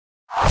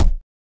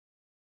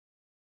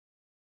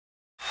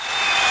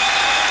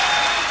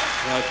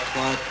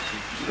quiet, quiet.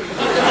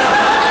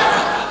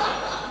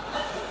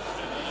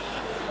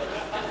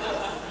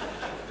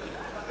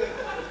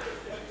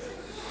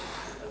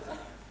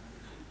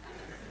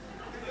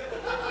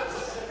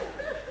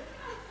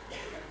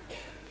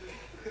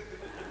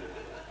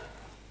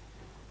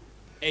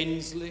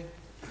 Ainsley.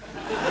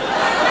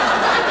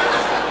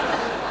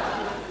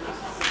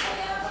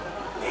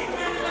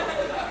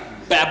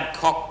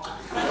 Babcock.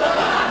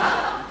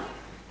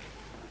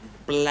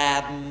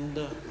 Bland.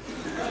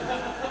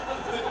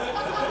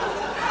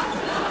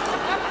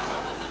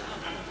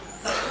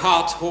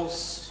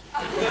 Harthorse.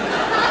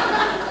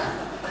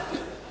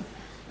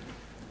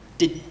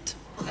 Dint.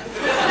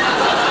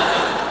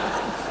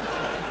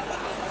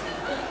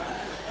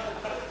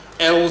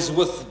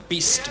 Ellsworth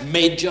Beast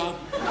Major.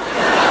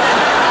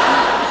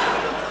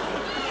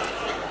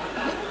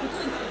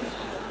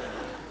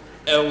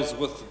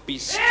 Ellsworth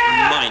Beast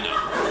Minor.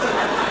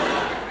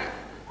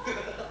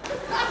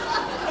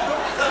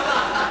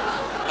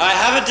 I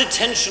have a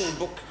detention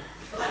book.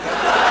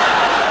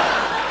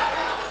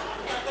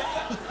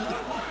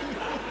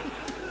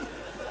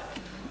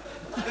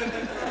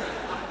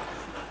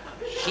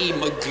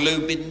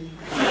 Hemoglobin.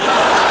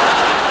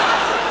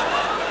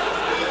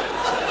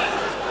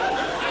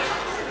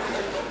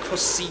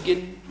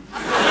 Kosygin.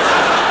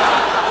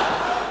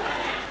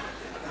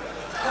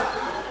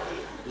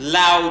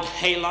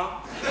 Loudhailer.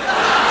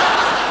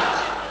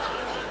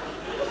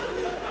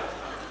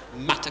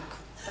 Mattock.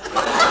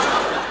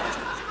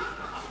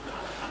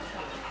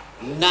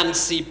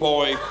 Nancy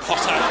Boy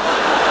Potter.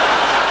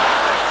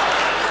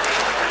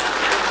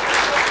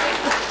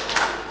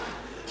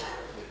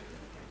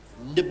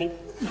 Nibble.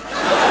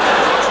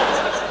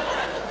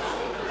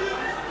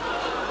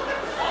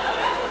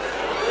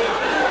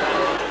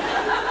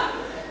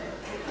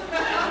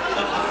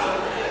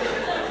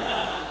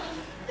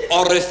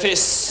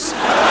 Orifice.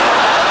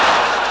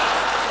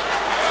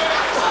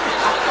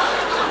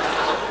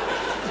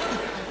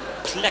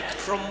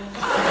 Plectrum.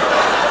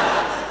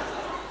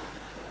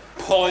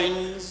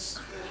 Poins.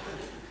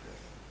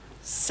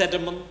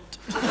 Sediment.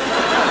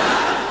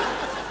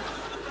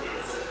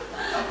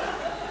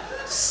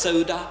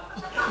 Soda.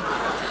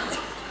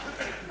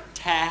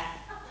 Ta.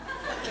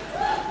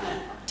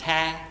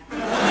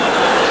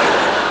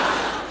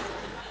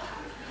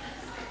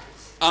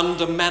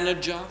 Under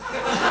manager.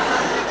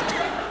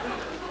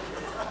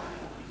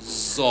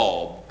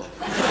 Zob.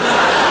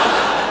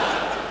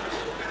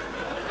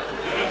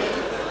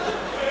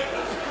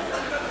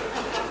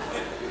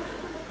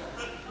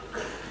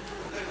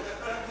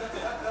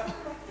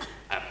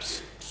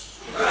 Absent.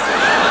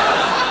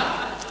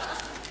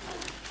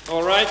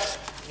 All right,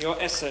 your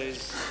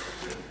essays.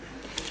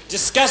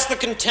 Discuss the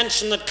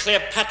contention that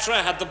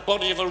Cleopatra had the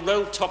body of a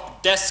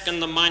roll-top desk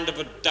and the mind of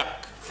a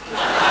duck.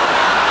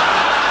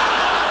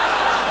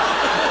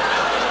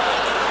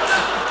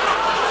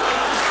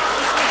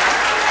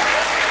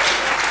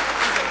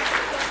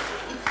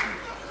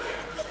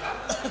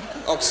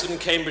 Oxford and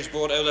Cambridge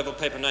Board, O-level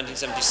paper,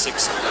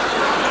 1976.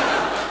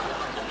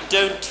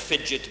 Don't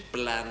fidget,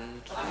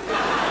 Bland.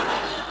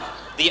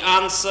 The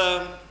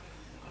answer,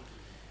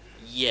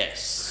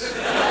 yes.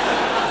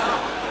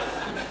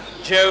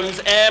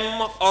 Jones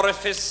M,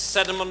 orifice,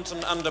 sediment,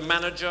 and under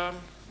manager.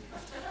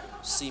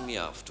 See me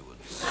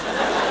afterwards.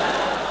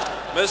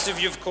 Most of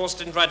you, of course,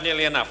 didn't write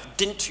nearly enough.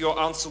 Dint, your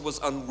answer was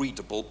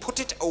unreadable.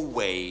 Put it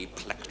away,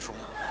 plectrum.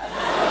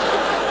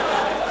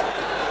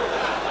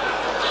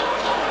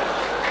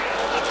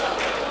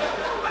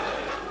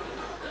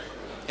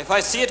 If I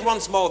see it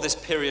once more, this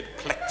period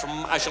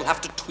plectrum, I shall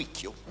have to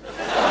tweak you.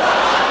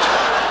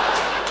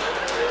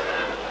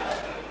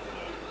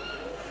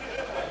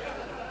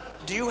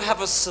 Do you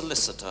have a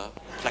solicitor,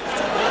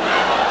 plectrum?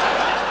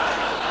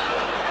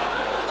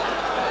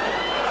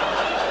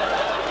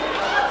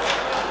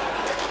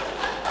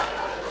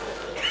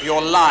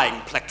 You're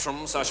lying,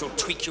 plectrum, so I shall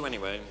tweak you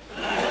anyway.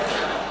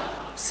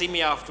 See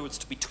me afterwards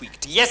to be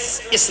tweaked.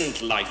 Yes,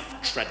 isn't life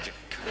tragic?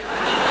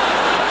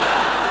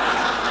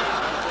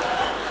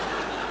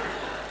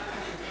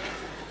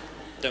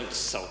 Don't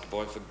sulk,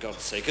 boy, for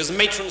God's sake. Has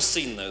matron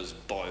seen those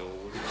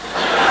boils?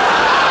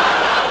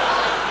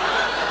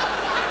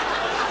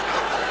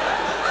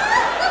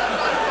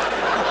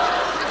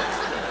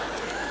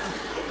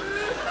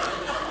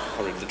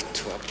 Horrid little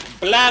twat.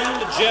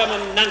 Bland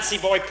German Nancy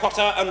Boy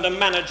Potter under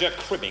manager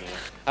cribbing.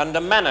 Under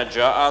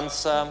manager,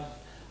 answer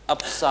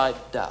upside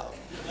down.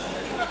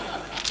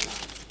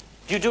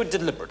 Do you do it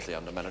deliberately,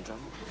 under manager?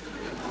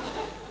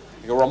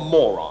 You're a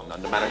moron,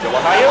 under manager,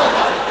 what are you?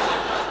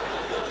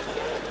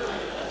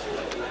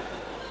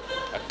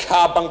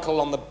 Carbuncle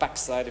on the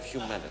backside of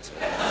humanity.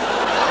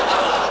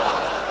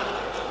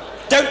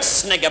 Don't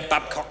snigger,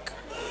 Babcock.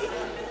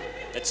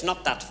 It's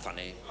not that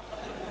funny.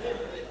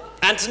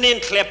 Antony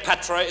and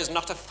Cleopatra is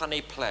not a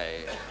funny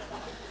play.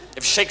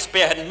 If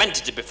Shakespeare had meant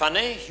it to be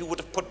funny, he would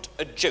have put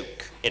a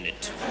joke in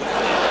it.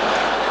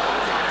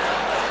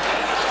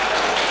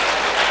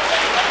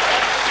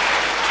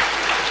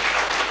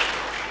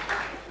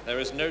 There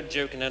is no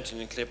joke in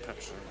Antony and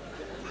Cleopatra.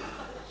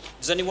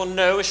 Does anyone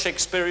know a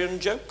Shakespearean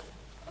joke?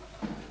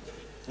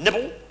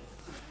 Nibble.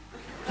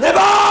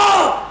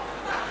 Nibble!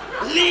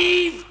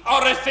 Leave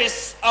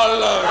orifice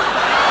alone.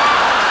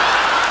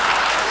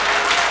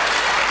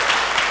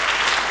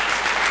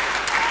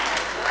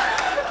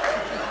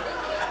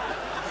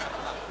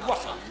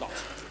 What a lot.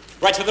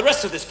 Right, for the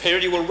rest of this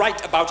period, you will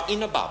write about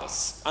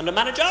Enobarbus. Under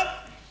manager,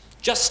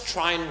 just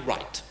try and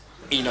write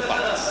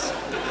Enobarbus.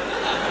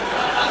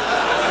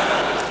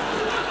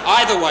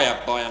 Either way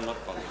up, boy, I'm not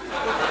bothered.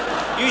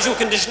 Usual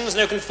conditions: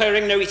 no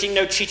conferring, no eating,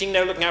 no cheating,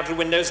 no looking out of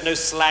windows, no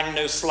slang,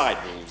 no slide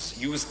rules.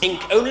 Use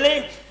ink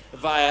only,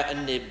 via a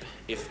nib,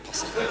 if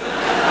possible.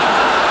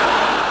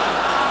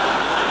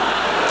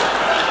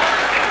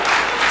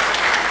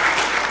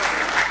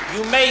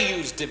 You may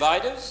use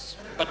dividers,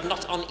 but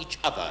not on each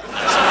other.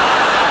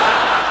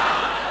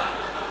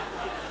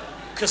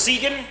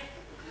 Kosygin,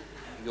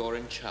 you're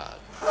in charge.